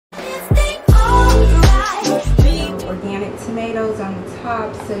tomatoes on the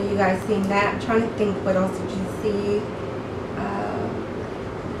top, so you guys seen that. I'm trying to think what else did you see.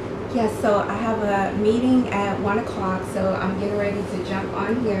 Yeah, so I have a meeting at 1 o'clock, so I'm getting ready to jump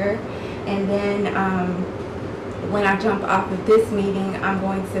on here, and then when I jump off of this meeting, I'm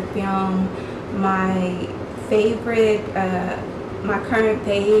going to film my favorite, my current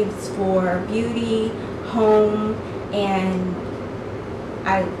faves for beauty, home, and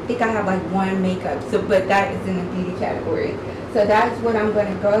I think I have like one makeup, so but that is in the beauty category. So that's what I'm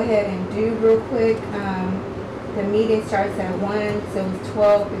going to go ahead and do real quick. The meeting starts at 1, so it's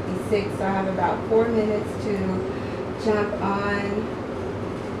 12:56, so I have about 4 minutes to jump on.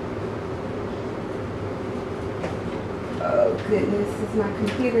 Oh goodness, is my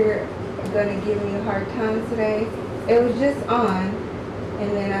computer going to give me a hard time today? It was just on,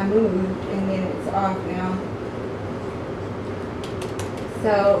 and then I moved, and then it's off now.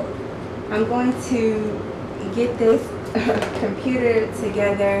 So I'm going to get this computer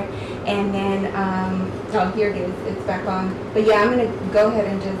together, and then oh, here it is, it's back on. But yeah, I'm gonna go ahead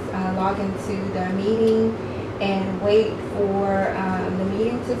and just log into the meeting and wait for the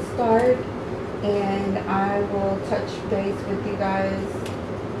meeting to start, and I will touch base with you guys.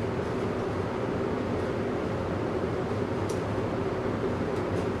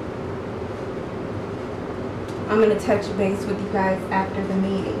 I'm gonna touch base with you guys after the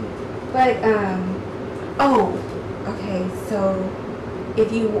meeting. But oh, okay, so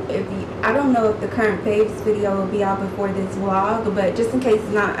if you I don't know if the current faves video will be out before this vlog, but just in case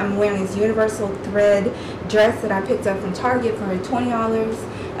not, I'm wearing this universal thread dress that I picked up from Target for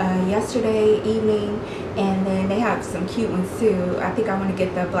 $20 yesterday evening, and then they have some cute ones too. I think I want to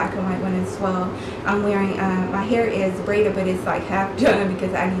get the black and white one as well. I'm wearing my hair is braided, but it's like half done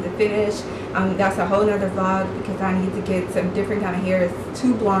because I need to finish. That's a whole nother vlog because I need to get some different kind of hair. It's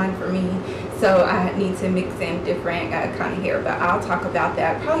too blonde for me, so I need to mix in different kind of hair, but I'll talk about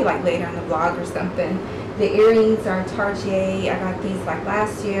that probably like later in the vlog or something. The earrings are Target. I got these like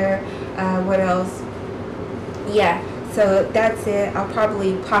last year. What else? Yeah, so that's it. I'll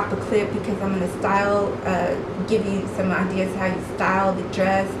probably pop a clip because I'm going to style, give you some ideas how you style the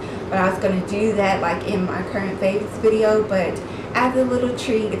dress, but I was going to do that like in my current favorites video, but as a little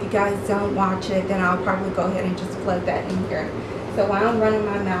treat, if you guys don't watch it, then I'll probably go ahead and just plug that in here. So while I'm running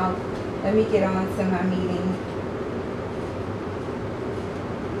my mouth, let me get on to my meeting.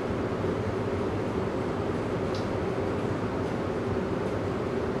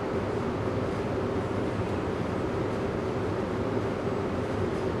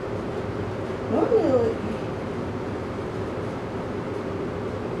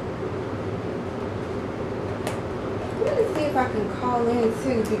 Let me see if I can call in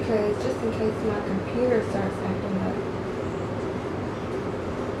too, because just in case my computer starts acting up.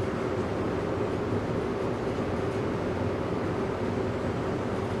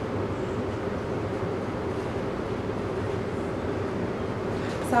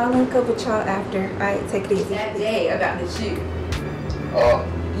 So I'll link up with y'all after. Alright, take it easy. That day about the shoot. Oh.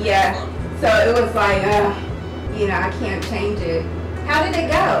 Yeah. So it was like, you know, I can't change it. How did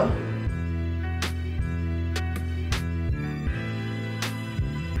it go?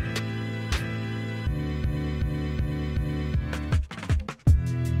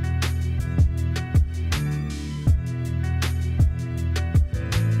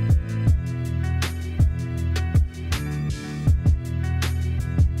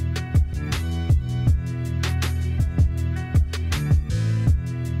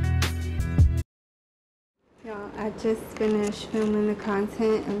 I just finished filming the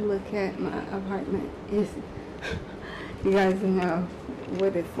content, and look at my apartment. You guys know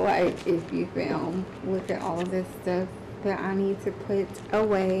what it's like if you film. Look at all this stuff that I need to put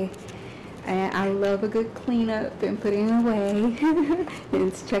away. And I love a good cleanup and putting away.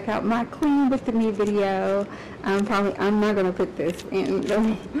 And check out my clean with me video. I'm not gonna put this in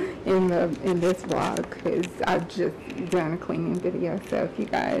this vlog because I've just done a cleaning video. So if you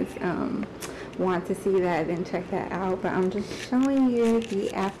guys want to see that, then check that out. But I'm just showing you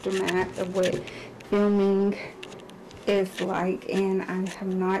the aftermath of what filming is like, and I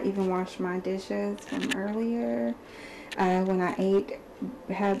have not even washed my dishes from earlier when I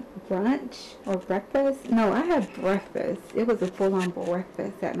had brunch or breakfast. No, I had breakfast. It was a full-on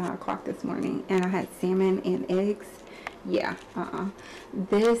breakfast at 9 o'clock this morning, and I had salmon and eggs. Yeah,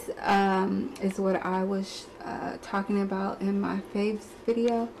 this is what I was talking about in my faves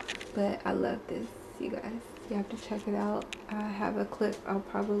video, but I love this, you guys. You have to check it out. I have a clip. I'll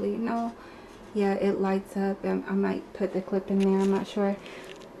probably, no, yeah, it lights up, and I might put the clip in there. I'm not sure.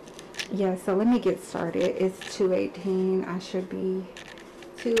 Yeah, so let me get started. It's 2:18. I should be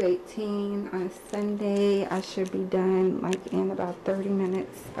 2:18 on a Sunday. I should be done like in about 30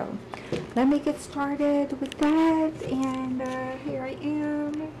 minutes. So let me get started with that. And here I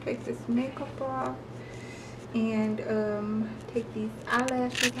am. Take this makeup off and take these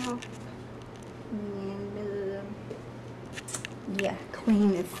eyelashes off. And yeah,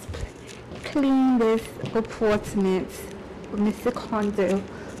 clean this apartment with Mr. Condo.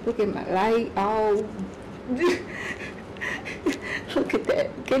 Look at my light. Oh. Look at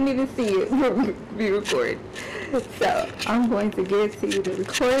that. Can't even see it. Be recorded. So I'm going to get to the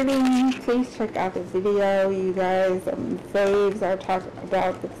recording. Please check out the video, you guys. Faves are talking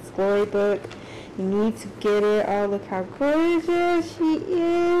about the storybook. You need to get it. Oh, look how gorgeous she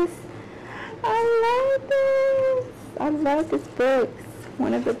is. I love this. I love this book. It's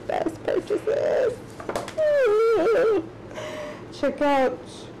one of the best purchases. Check out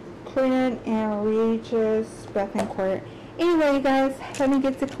Clean and Regis Bethencourt. Anyway, guys, let me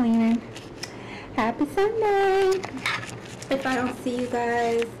get to cleaning. Happy Sunday. If I don't see you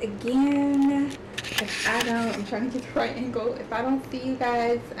guys again, I'm trying to get the right angle. If I don't see you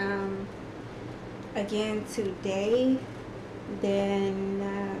guys again today, then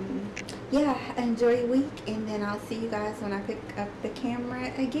yeah, enjoy your week, and then I'll see you guys when I pick up the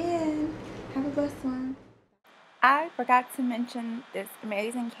camera again. Have a blessed one. I forgot to mention this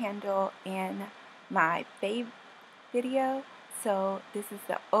amazing candle in my fave video. So this is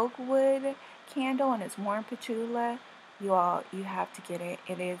the oak wood candle and it's warm patchouli. You have to get it.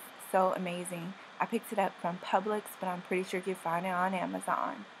 It is so amazing. I picked it up from Publix, but I'm pretty sure you can find it on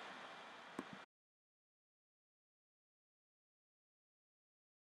Amazon.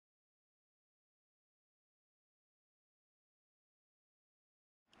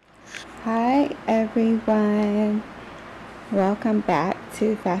 Hi everyone, welcome back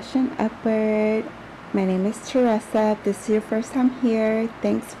to Fashion Upward. My name is Teressa. If this is your first time here,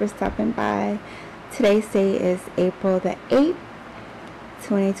 thanks for stopping by. Today's date is April the 8th,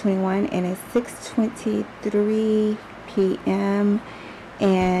 2021, and it's 6:23 p.m.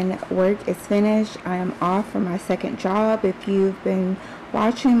 and work is finished. I am off for my second job. If you've been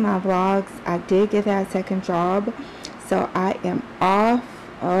watching my vlogs, I did get that second job, so I am off.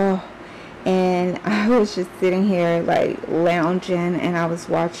 And I was just sitting here like lounging, and I was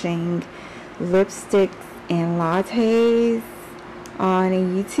watching lipsticks and lattes on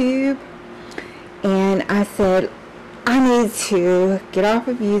YouTube, and I said I need to get off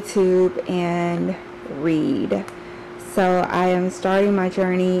of YouTube and read. So I am starting my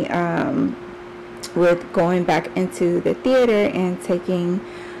journey with going back into the theater and taking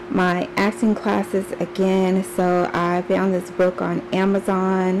my acting classes again. So I found this book on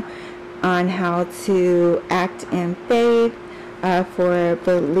Amazon on how to act in faith for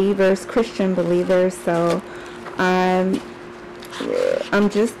believers, Christian believers. So I'm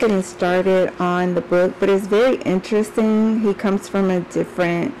just getting started on the book, but it's very interesting. He comes from a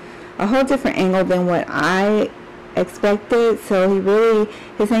whole different angle than what I expected. So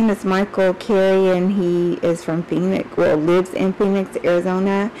his name is Michael Carey, and he is from Phoenix, lives in Phoenix,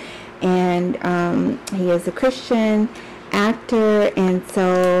 Arizona, and he is a Christian actor, and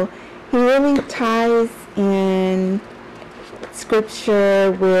so he really ties in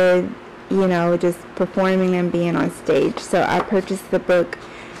scripture with, just performing and being on stage. So I purchased the book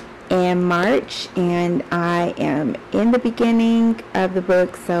in March, and I am in the beginning of the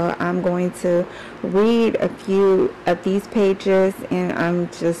book, so I'm going to read a few of these pages, and I'm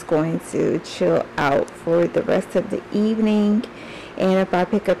just going to chill out for the rest of the evening. And if I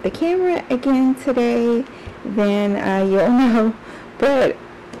pick up the camera again today, then you'll know. But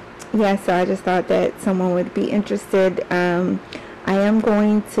yeah, so I just thought that someone would be interested. I am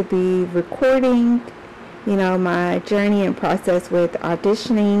going to be recording, my journey and process with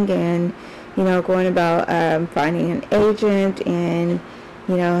auditioning, and, going about finding an agent, and,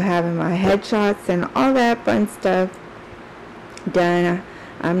 having my headshots and all that fun stuff done.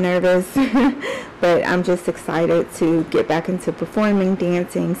 I'm nervous, but I'm just excited to get back into performing,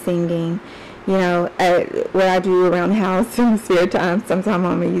 dancing, singing, what I do around the house in spare time, sometime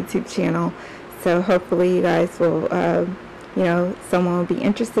on my YouTube channel. So hopefully you guys will, someone will be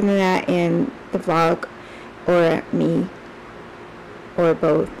interested in that, in the vlog, or me, or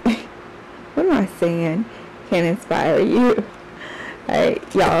both. What am I saying? Can inspire you.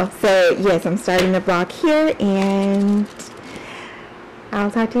 Alright, y'all. So yes, I'm starting the vlog here, and I'll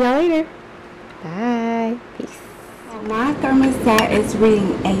talk to y'all later. Bye. Peace. My thermostat is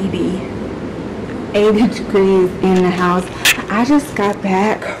reading 80 degrees in the house. I just got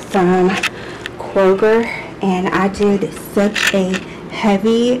back from Kroger, and I did such a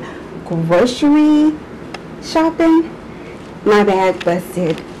heavy grocery shopping, my bag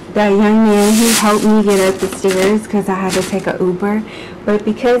busted. The young man, he helped me get up the stairs because I had to take an Uber. But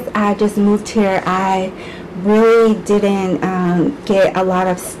because I just moved here, I really didn't get a lot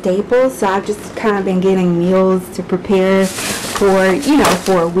of staples. So I've just kind of been getting meals to prepare for, you know,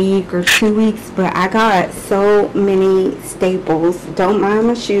 for a week or 2 weeks. But I got so many staples. Don't mind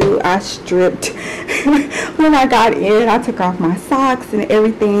my shoe. I stripped when I got in. I took off my socks and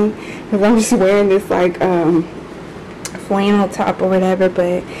everything because I'm just wearing this like flannel top or whatever.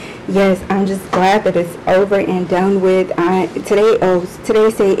 But yes, I'm just glad that it's over and done with.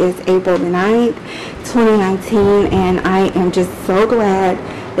 Today's date is April the 9th, 2019, and I am just so glad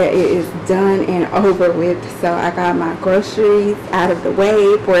that it is done and over with. So I got my groceries out of the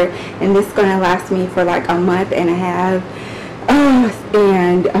way and this is going to last me for like a month and a half.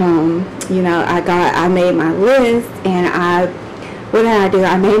 You know, I made my list, and what did I do?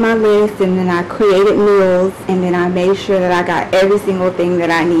 I made my list, and then I created meals, and then I made sure that I got every single thing that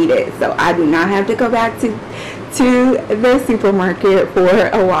I needed. So I do not have to go back to the supermarket for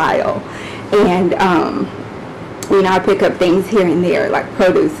a while. And, you know, I pick up things here and there, like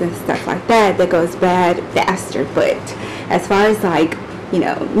produce and stuff like that goes bad faster. But as far as like, you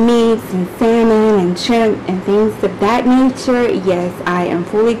know, meats and salmon and shrimp and things of that nature, yes, I am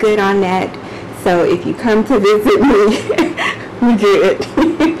fully good on that. So if you come to visit me, we good.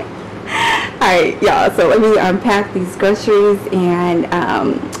 Alright, y'all, so let me unpack these groceries, and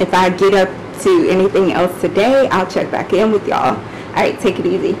if I get up to anything else today, I'll check back in with y'all. Alright, take it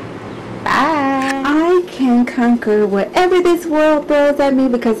easy. Bye. I can conquer whatever this world throws at me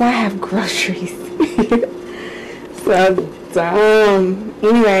because I have groceries. So dumb.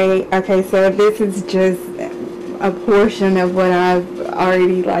 Anyway, okay, so this is just a portion of what I've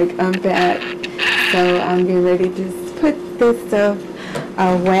already like unpacked. So I'm getting ready to just put this stuff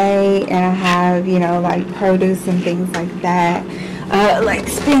away, and I have, you know, like produce and things like that, like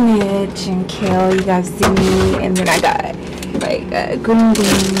spinach and kale, you guys see me, and then I got like green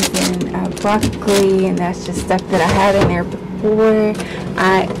beans and broccoli, and that's just stuff that I had in there before.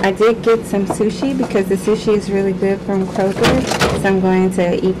 I did get some sushi because the sushi is really good from Kroger, so I'm going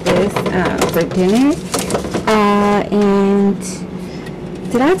to eat this for dinner. And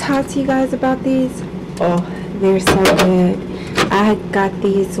did I talk to you guys about these? Oh, they're so good. I got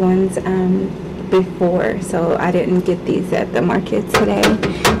these ones before, so I didn't get these at the market today.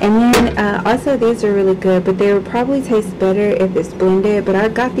 And then also these are really good, but they would probably taste better if it's blended. But I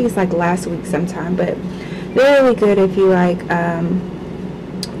got these like last week sometime, but they're really good if you like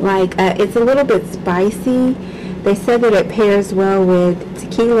it's a little bit spicy. They said that it pairs well with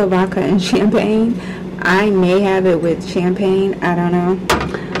tequila, vodka, and champagne. I may have it with champagne, I don't know.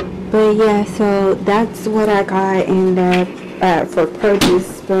 But yeah, so that's what I got in there for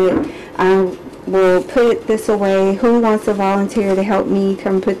produce. But I will put this away. Who wants to volunteer to help me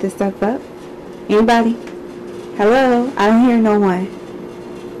come put this stuff up? Anybody? Hello? I don't hear no one.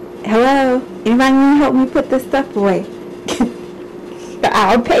 Hello? Anybody want to help me put this stuff away?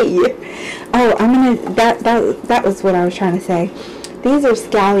 I'll pay you. Oh, I'm gonna, that was what I was trying to say. These are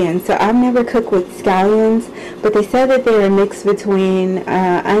scallions. So I've never cooked with scallions, but they said that they're a mix between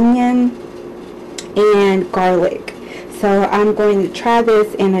onion and garlic. So I'm going to try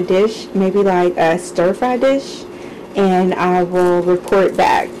this in a dish, maybe like a stir-fry dish, and I will report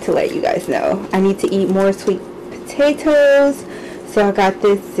back to let you guys know. I need to eat more sweet potatoes, so I got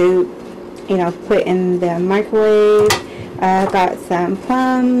this soup, you know, put in the microwave. I got some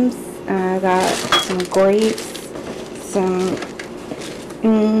plums, I got some grapes, some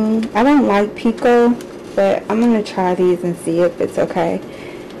I don't like pico, but I'm going to try these and see if it's okay.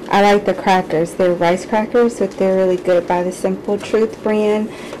 I like the crackers. They're rice crackers, but they're really good by the Simple Truth brand.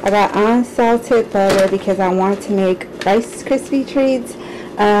 I got unsalted butter because I wanted to make Rice Krispie treats.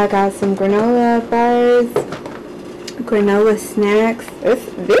 I got some granola bars, granola snacks.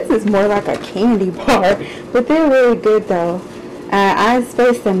 This is more like a candy bar, but they're really good though. I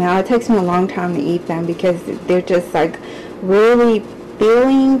spaced them out. It takes me a long time to eat them because they're just like really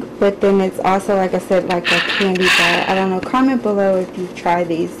filling, but then it's also, like I said, like a candy bar. I don't know, comment below if you've tried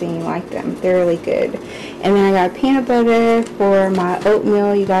these and you like them. They're really good. And then I got peanut butter for my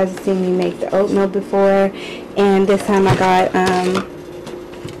oatmeal. You guys have seen me make the oatmeal before, and this time I got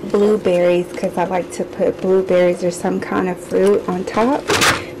blueberries because I like to put blueberries or some kind of fruit on top.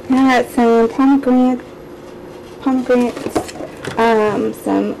 And I got some pomegranates,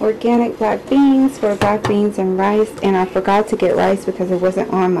 some organic black beans for black beans and rice, and I forgot to get rice because it wasn't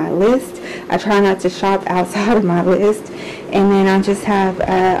on my list. I try not to shop outside of my list. And then I just have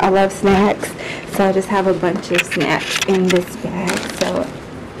I love snacks, so I just have a bunch of snacks in this bag. So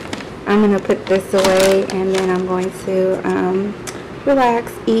I'm going to put this away, and then I'm going to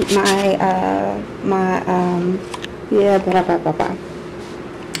relax, eat my,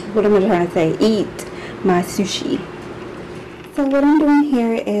 what am I trying to say? Eat my sushi. So what I'm doing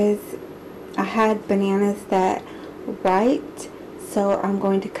here is I had bananas that wiped, so I'm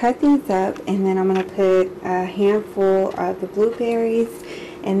going to cut these up, and then I'm going to put a handful of the blueberries,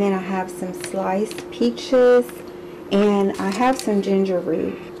 and then I have some sliced peaches, and I have some ginger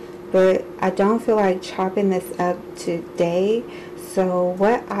root, but I don't feel like chopping this up today. So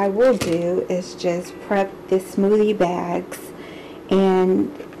what I will do is just prep the smoothie bags, and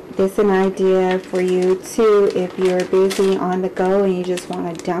this is an idea for you too if you're busy on the go and you just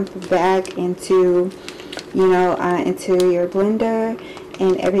want to dump a bag into, you know, into your blender,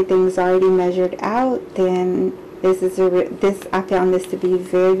 and everything's already measured out. Then this is I found this to be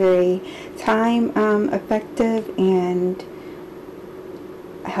very, very time effective and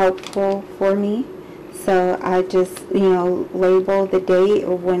helpful for me. So I just, you know, label the date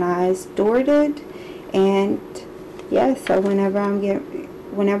of when I stored it, and yeah, so whenever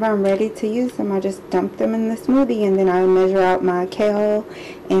I'm ready to use them, I just dump them in the smoothie, and then I measure out my kale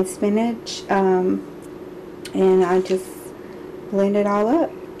and spinach, and I just blend it all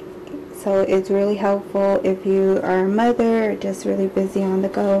up. So it's really helpful if you are a mother or just really busy on the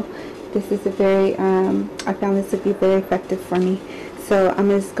go. This is a very, I found this to be very effective for me. So I'm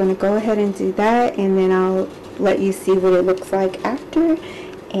just going to go ahead and do that, and then I'll let you see what it looks like after,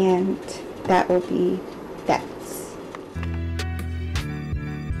 and that will be that.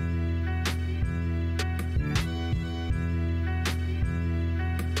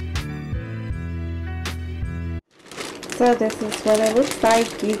 So this is what it looks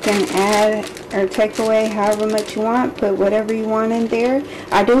like. You can add or take away however much you want, put whatever you want in there.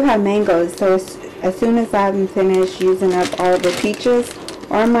 I do have mangoes, so as soon as I'm finished using up all the peaches,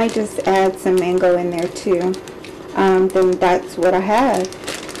 or I might just add some mango in there too, then that's what I have.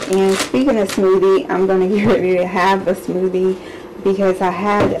 And speaking of smoothie, I'm going to get ready to have a smoothie, because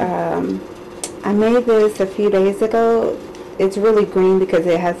I made this a few days ago. It's really green because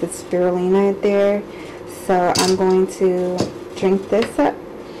it has the spirulina there. So I'm going to drink this up,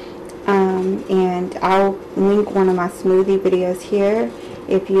 and I'll link one of my smoothie videos here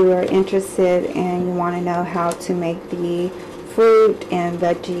if you are interested and you want to know how to make the fruit and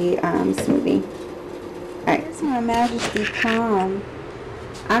veggie smoothie. Alright, here's my Majesty Palm.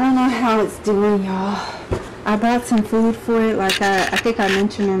 I don't know how it's doing, y'all. I bought some food for it, like I think I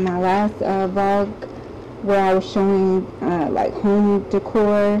mentioned in my last vlog where I was showing like home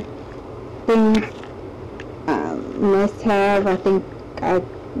decor things. Must have, I think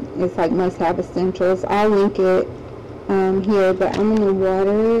it's like must have essentials. I'll link it here, but I'm gonna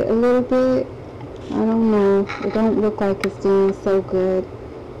water it a little bit. I don't know, it don't look like it's doing so good,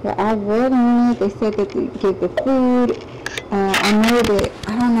 but I read on it, they said that they give the food. I know that,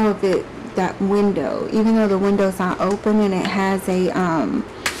 I don't know if that window, even though the window's not open, and it has a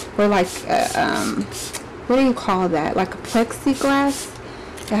or like what do you call that, like a plexiglass.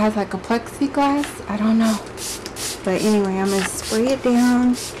 It has like a plexiglass, I don't know. But anyway, I'm going to spray it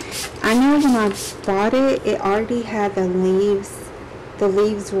down. I know when I bought it, it already had the leaves. The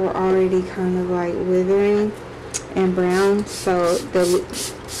leaves were already kind of like withering and brown. So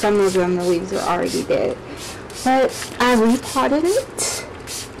some of them, the leaves were already dead. But I repotted it.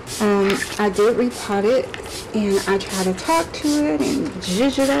 I did repot it. And I tried to talk to it and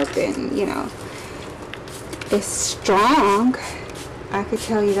zhuzh it up. And, you know, it's strong. I could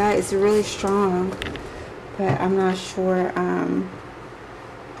tell you that. It's really strong. But I'm not sure.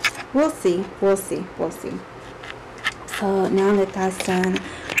 We'll see. So now that that's done,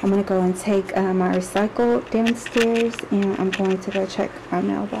 I'm going to go and take my recycle downstairs, and I'm going to go check my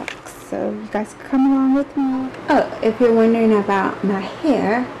mailbox. So you guys can come along with me. Oh, if you're wondering about my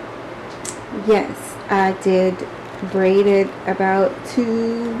hair, yes, I did braid it about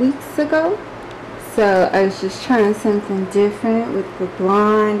 2 weeks ago. So I was just trying something different with the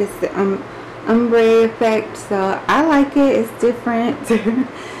blonde. It's the ombre effect, so I like it. It's different.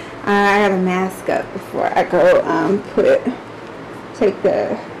 I gotta mask up before I go take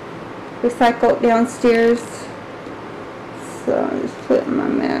the recycle downstairs. So I'm just putting my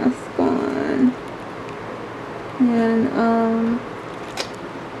mask on, and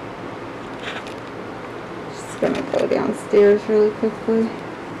just gonna go downstairs really quickly.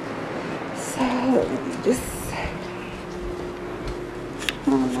 So let me just,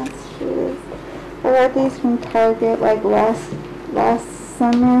 that's shoes. I got these from Target like last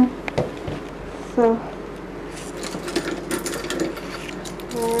summer. So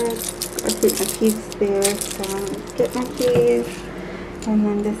I put my keys there. So I'm gonna get my keys, And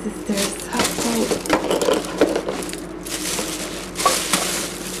then this is their chocolate.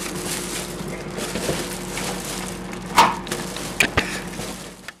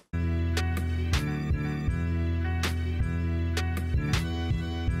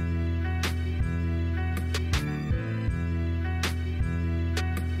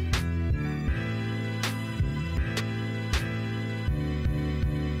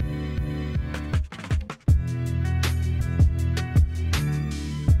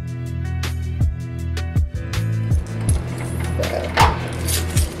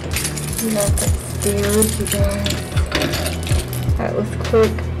 Upstairs, you guys. That was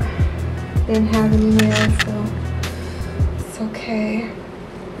quick. Didn't have any nails, so it's okay.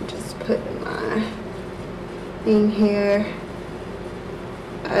 Just put my thing here.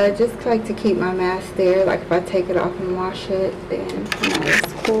 I just like to keep my mask there. Like if I take it off and wash it, then you know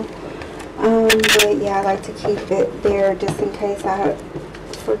it's cool. But yeah, I like to keep it there just in case I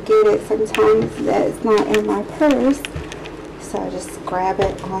forget it sometimes that it's not in my purse. So I just grab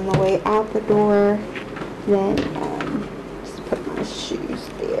it on the way out the door, then just put my shoes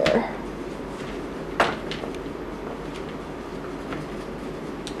there.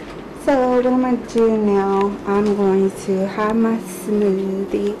 So what I'm going to do now, I'm going to have my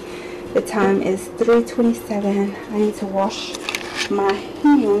smoothie. The time is 3:27. I need to wash my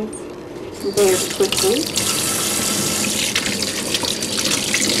hands very quickly.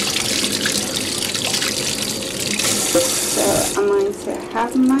 So I'm going to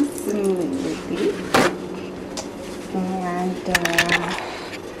have my smoothie, and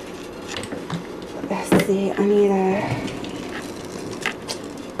let's see, I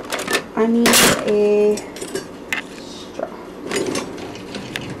need a straw.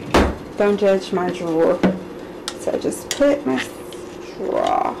 Don't judge my drawer. So I just put my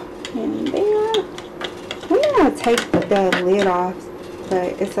straw in there. I'm gonna take the lid off,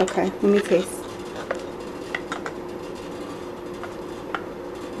 but it's okay. Let me taste.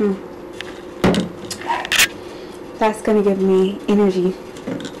 That's gonna give me energy,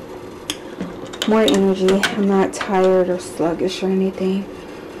 more energy. I'm not tired or sluggish or anything,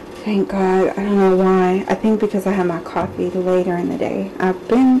 thank God. I don't know why. I think because I had my coffee later in the day. I've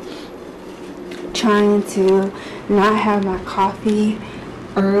been trying to not have my coffee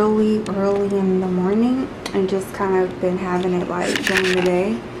early in the morning, and just kind of been having it like during the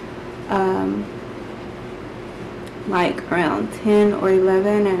day, like around 10 or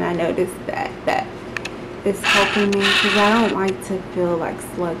 11, and I noticed that it's helping me because I don't like to feel like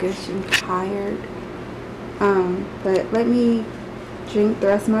sluggish and tired. But let me drink the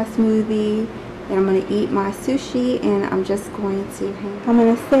rest of my smoothie, and I'm going to eat my sushi, and I'm just going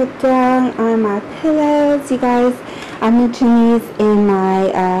to sit down on my pillows. You guys, I mentioned these in my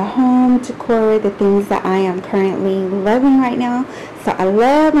home decor, the things that I am currently loving right now. So I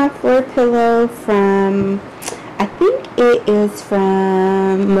love my floor pillow from, I think it is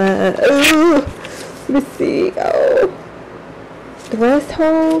from, let's see,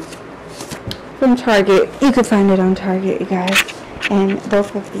 Threshold from Target. You can find it on Target, you guys. And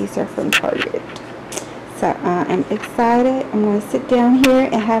both of these are from Target. So I'm excited. I'm going to sit down here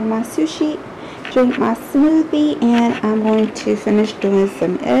and have my sushi, drink my smoothie, and I'm going to finish doing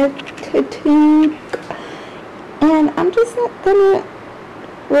some editing. And I'm just not going to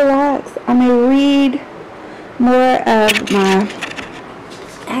relax. I'm going to read more of my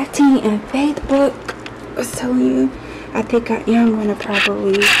acting and faith book. I was telling you, I think I am going to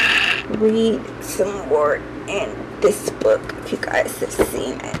probably read some more in this book, if you guys have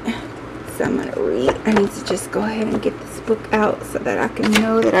seen it. So I'm going to read. I need to just go ahead and get this book out so that I can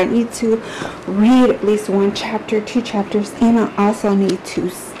know that I need to read at least 1 chapter, 2 chapters, and I also need to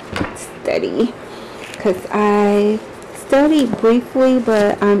study, because I studied briefly,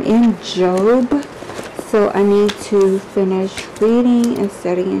 but I'm in Job, so I need to finish reading and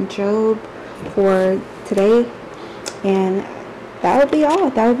studying Job for today, and that would be all.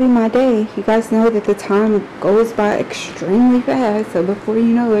 That would be my day. You guys know that the time goes by extremely fast, so before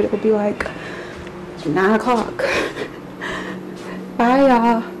you know it, it'll be like 9 o'clock. Bye,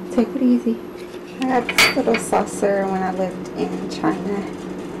 y'all. Take it easy. I had this little saucer when I lived in China,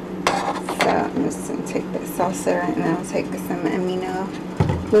 so I'm just going to take this saucer and I'll take some amino,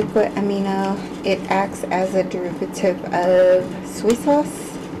 liquid amino. It acts as a derivative of soy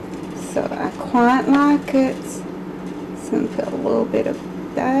sauce, so I quite like it. So I'm going to put a little bit of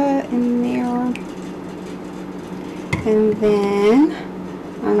that in there, and then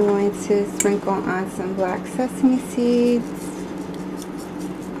I'm going to sprinkle on some black sesame seeds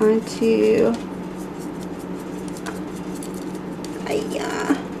onto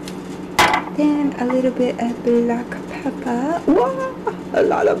then a little bit of black pepper. Whoa. a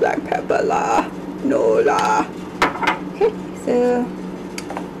lot of black pepper la. No la. Okay, so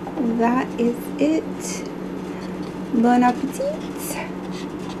that is it. Bon appetit.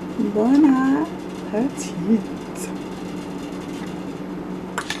 Bon appetit.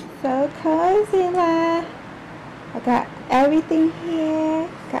 So cozy la. I got everything here.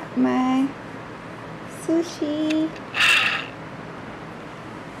 Got my sushi.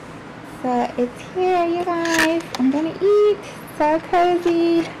 So it's here, you guys. I'm gonna eat. So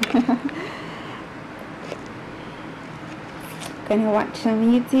cozy. Gonna watch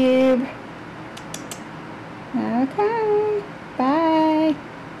some YouTube.